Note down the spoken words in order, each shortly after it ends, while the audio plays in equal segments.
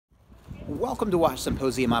Welcome to Watch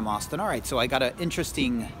Symposium. I'm Austin. All right, so I got an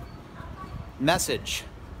interesting message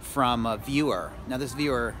from a viewer. Now, this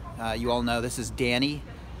viewer, you all know, this is Danny,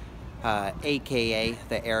 aka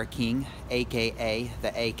the Air King, aka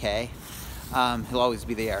the AK. He'll always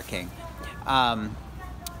be the Air King.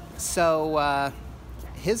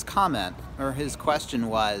 His comment or his question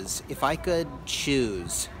was, if I could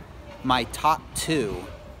choose my top 2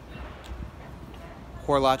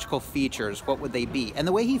 horological features, what would they be? And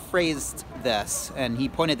the way he phrased this, and he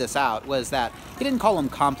pointed this out, was that he didn't call them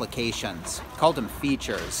complications, he called them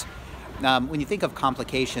features. When you think of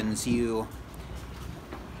complications, you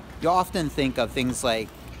often think of things like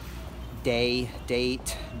day,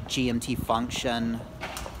 date, GMT function,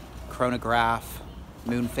 chronograph,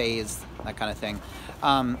 moon phase, that kind of thing.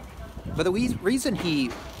 But the reason he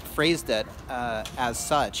phrased it as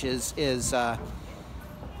such is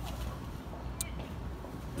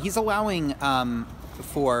he's allowing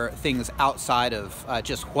for things outside of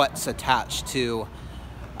just what's attached to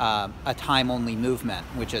a time-only movement,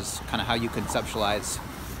 which is kind of how you conceptualize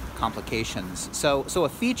complications. So a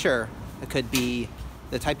feature could be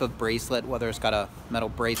the type of bracelet, whether it's got a metal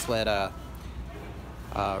bracelet, a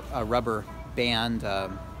rubber band,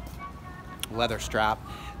 leather strap.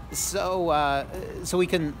 So we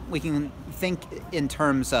can think in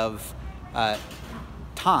terms of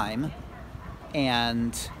time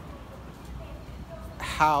and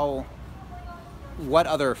what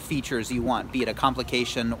other features you want, be it a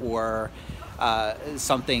complication or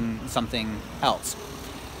something else.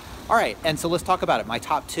 All right, and so let's talk about it. My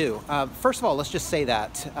top 2. First of all, let's just say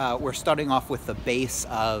that we're starting off with the base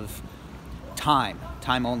of time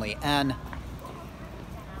only, and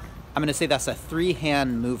I'm going to say that's a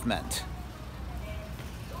 3-hand movement.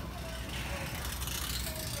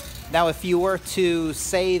 Now, if you were to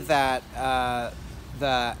say that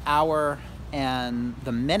the hour and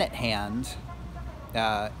the minute hand,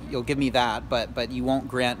 you'll give me that, but you won't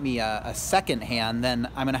grant me a second hand, then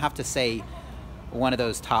I'm going to have to say one of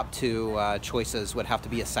those top 2 choices would have to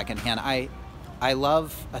be a second hand. I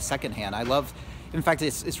love a second hand. In fact,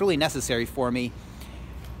 it's really necessary for me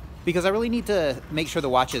because I really need to make sure the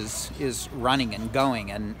watch is running and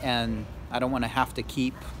going, and I don't want to have to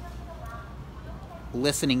keep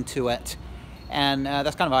listening to it. And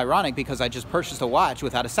that's kind of ironic because I just purchased a watch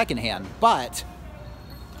without a second hand, but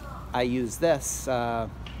I use this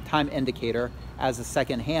time indicator as a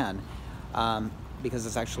second hand because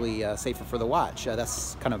it's actually safer for the watch.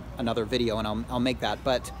 That's kind of another video, and I'll make that.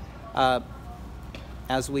 But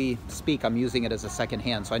as we speak, I'm using it as a second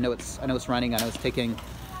hand, so I know it's running. I know it's taking.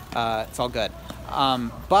 It's all good.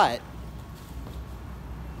 But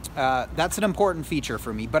that's an important feature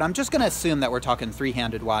for me, but I'm just going to assume that we're talking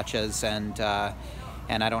 3-handed watches, and I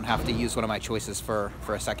don't have to use one of my choices for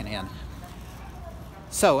a second hand.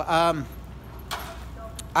 So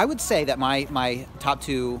I would say that my top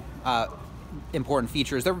 2 important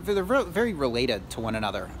features, they're very related to one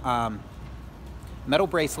another. Metal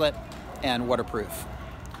bracelet and waterproof.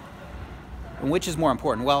 And which is more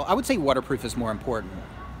important? Well, I would say waterproof is more important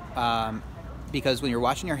because when you're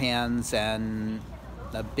washing your hands and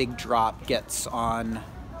a big drop gets on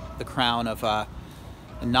the crown of a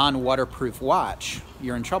non-waterproof watch,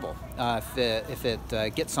 you're in trouble. If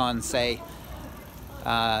it gets on, say,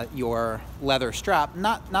 your leather strap,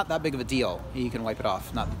 not that big of a deal. You can wipe it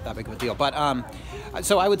off, not that big of a deal. But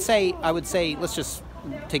so I would say, let's just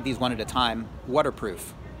take these one at a time.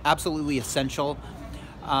 Waterproof, absolutely essential,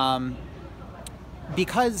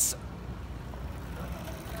 because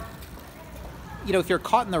if you're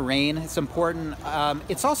caught in the rain, it's important.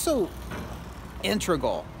 It's also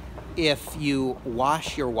integral if you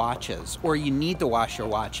wash your watches or you need to wash your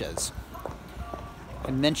watches. I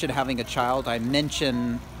mentioned having a child. I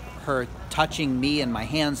mentioned her touching me and my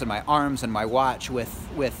hands and my arms and my watch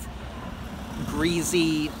with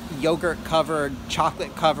greasy, yogurt-covered,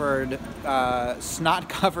 chocolate-covered,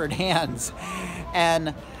 snot-covered hands.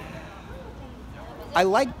 And I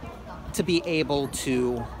like to be able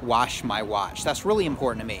to wash my watch. That's really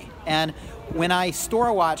important to me. And when I store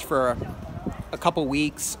a watch for a couple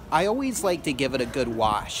weeks, I always like to give it a good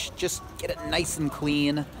wash. Just get it nice and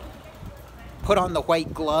clean, put on the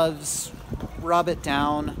white gloves, rub it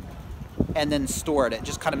down, and then store it. It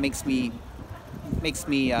just kind of makes me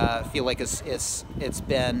feel like it's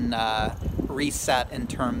been reset in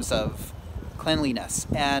terms of cleanliness.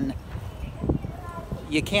 And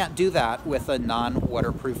you can't do that with a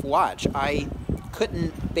non-waterproof watch. I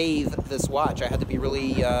couldn't bathe this watch. I had to be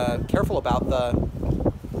really careful about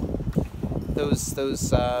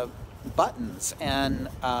those buttons, and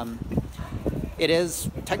It is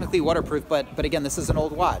technically waterproof, but again, this is an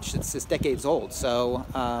old watch. It's decades old, so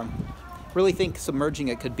really think submerging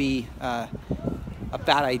it could be a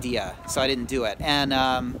bad idea, so I didn't do it. And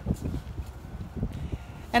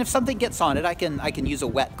if something gets on it, I can use a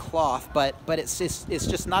wet cloth, but it's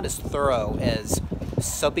just not as thorough as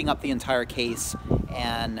soaping up the entire case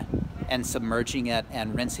and submerging it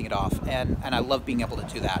and rinsing it off. And I love being able to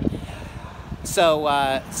do that. So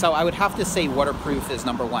I would have to say waterproof is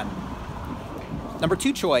number one. Number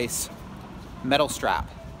two choice, metal strap,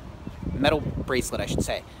 metal bracelet, I should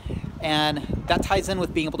say. And that ties in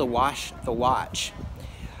with being able to wash the watch.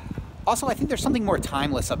 Also, I think there's something more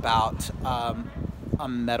timeless about a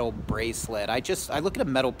metal bracelet. I look at a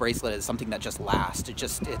metal bracelet as something that just lasts. It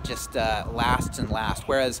just lasts and lasts.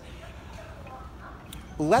 Whereas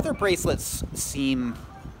leather bracelets seem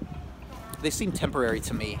temporary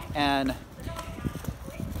to me, and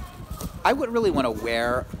I wouldn't really want to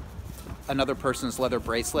wear another person's leather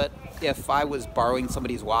bracelet. If I was borrowing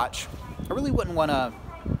somebody's watch, I really wouldn't want to.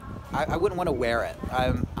 I wouldn't want to wear it.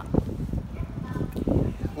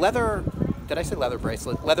 Leather. Did I say leather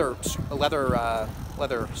bracelet? Leather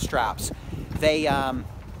straps. They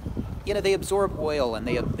they absorb oil and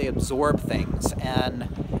they absorb things, and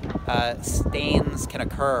stains can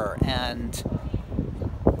occur, and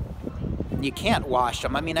you can't wash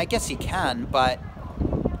them. I mean, I guess you can, but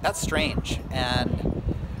that's strange, and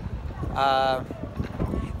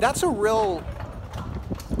that's a real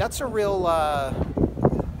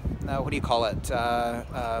what do you call it?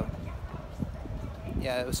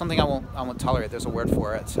 Yeah, it was something I won't tolerate. There's a word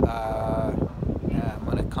for it. It'll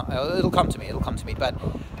come to me. But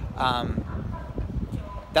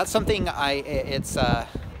that's something damn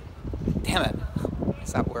it,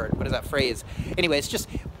 what's that word? What is that phrase? Anyway, it's just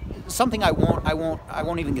something I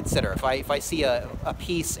won't even consider. If I see a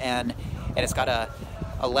piece and it's got a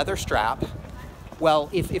leather strap, well,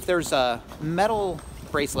 if there's a metal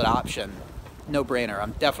bracelet option, no brainer.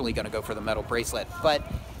 I'm definitely going to go for the metal bracelet. But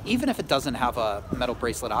even if it doesn't have a metal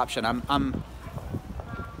bracelet option,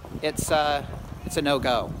 it's a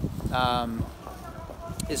no-go.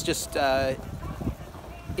 It's just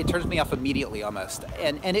it turns me off immediately almost.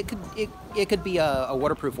 And it could be a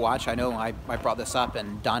waterproof watch. I know I brought this up,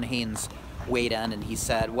 and Don Haynes weighed in and he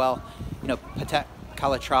said, well, Patek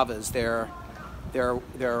Calatravas, they're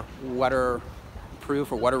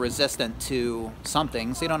waterproof or water resistant to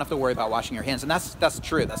something, so you don't have to worry about washing your hands. And that's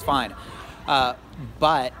true. That's fine.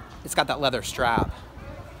 But it's got that leather strap,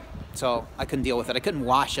 so I couldn't deal with it. I couldn't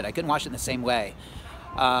wash it. In the same way.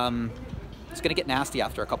 It's going to get nasty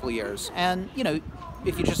after a couple of years. And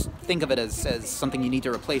if you just think of it as something you need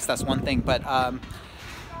to replace, that's one thing. But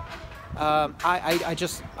I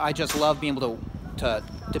just love being able to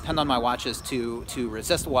depend on my watches to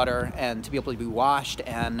resist water and to be able to be washed,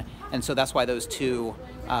 and so that's why those two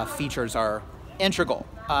features are integral.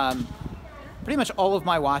 Pretty much all of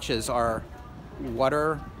my watches are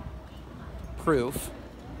waterproof,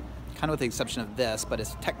 kind of with the exception of this, but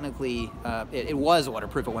it's technically it was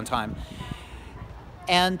waterproof at one time,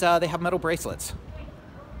 and they have metal bracelets.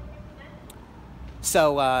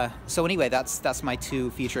 So anyway, that's my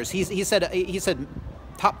two features. He said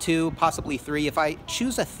top two, possibly three. If I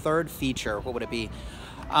choose a third feature, what would it be?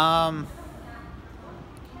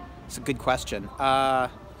 It's a good question.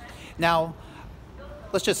 Now,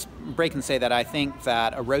 let's just break and say that I think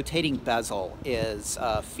that a rotating bezel is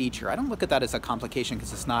a feature. I don't look at that as a complication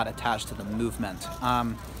because it's not attached to the movement.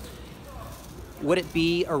 Would it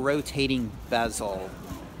be a rotating bezel?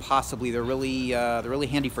 Possibly. They're really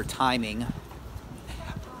handy for timing.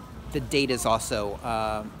 The date is also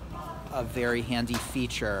a very handy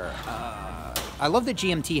feature. I love the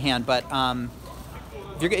GMT hand, but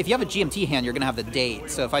if you have a GMT hand, you're going to have the date.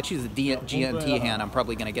 So if I choose the GMT hand, I'm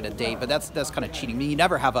probably going to get a date. But that's kind of cheating. I mean, you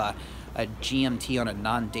never have a GMT on a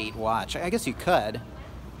non-date watch. I guess you could.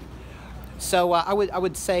 So I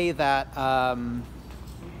would say that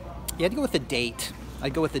I'd go with the date.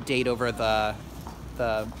 I'd go with the date over the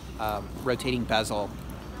rotating bezel,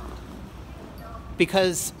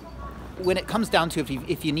 because when it comes down to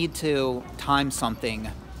if you need to time something,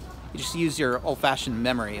 you just use your old-fashioned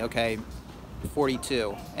memory, okay,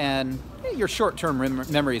 42, and your short-term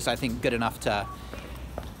memory is, I think, good enough to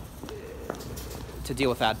deal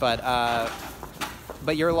with that.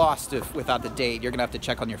 But you're lost without the date. You're gonna have to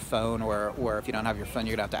check on your phone, or if you don't have your phone,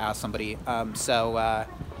 you're gonna have to ask somebody.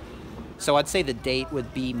 So I'd say the date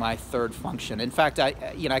would be my third function. In fact, I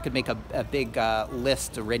could make a big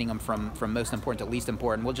list rating them from most important to least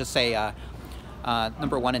important. We'll just say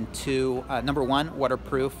number one and two. Number one,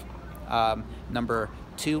 waterproof. Number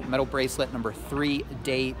two, metal bracelet. Number three,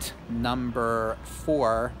 date. Number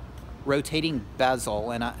four, rotating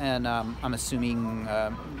bezel. And I'm assuming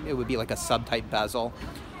it would be like a subtype bezel.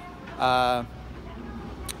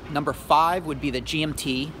 Number 5 would be the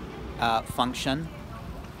GMT function.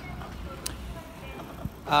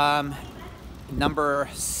 Number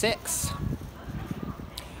 6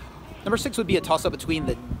 would be a toss-up between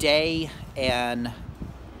the day and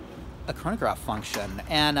a chronograph function.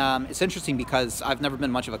 And it's interesting because I've never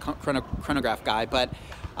been much of a chronograph guy, but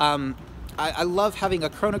I love having a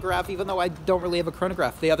chronograph, even though I don't really have a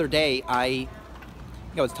chronograph. The other day, I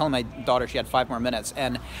was telling my daughter she had 5 more minutes,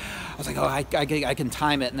 and I was like, oh, I can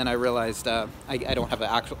time it, and then I realized I don't have an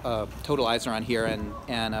actual totalizer on here, and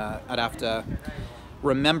I'd have to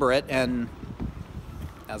remember it, and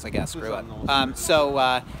I was like, yeah, screw it. So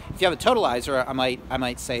if you have a totalizer, I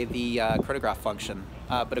might say the chronograph function,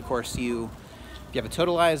 but of course if you have a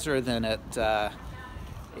totalizer, then it's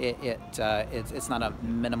not a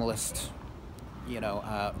minimalist,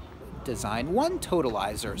 design. 1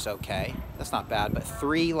 totalizer is okay, that's not bad, but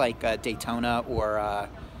 3 like a Daytona or a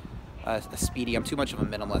Speedy, I'm too much of a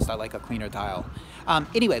minimalist. I like a cleaner dial.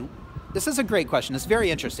 Anyway, this is a great question. It's very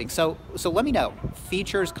interesting. So let me know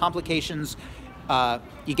features, complications.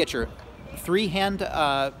 You get your 3-hand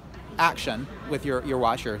action with your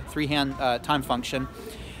watch, your 3-hand time function.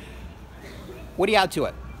 What do you add to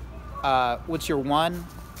it? What's your 1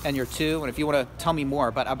 and your 2? And if you want to tell me more,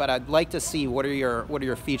 but I'd like to see what are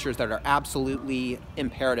your features that are absolutely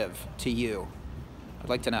imperative to you. I'd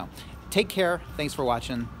like to know. Take care. Thanks for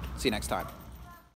watching. See you next time.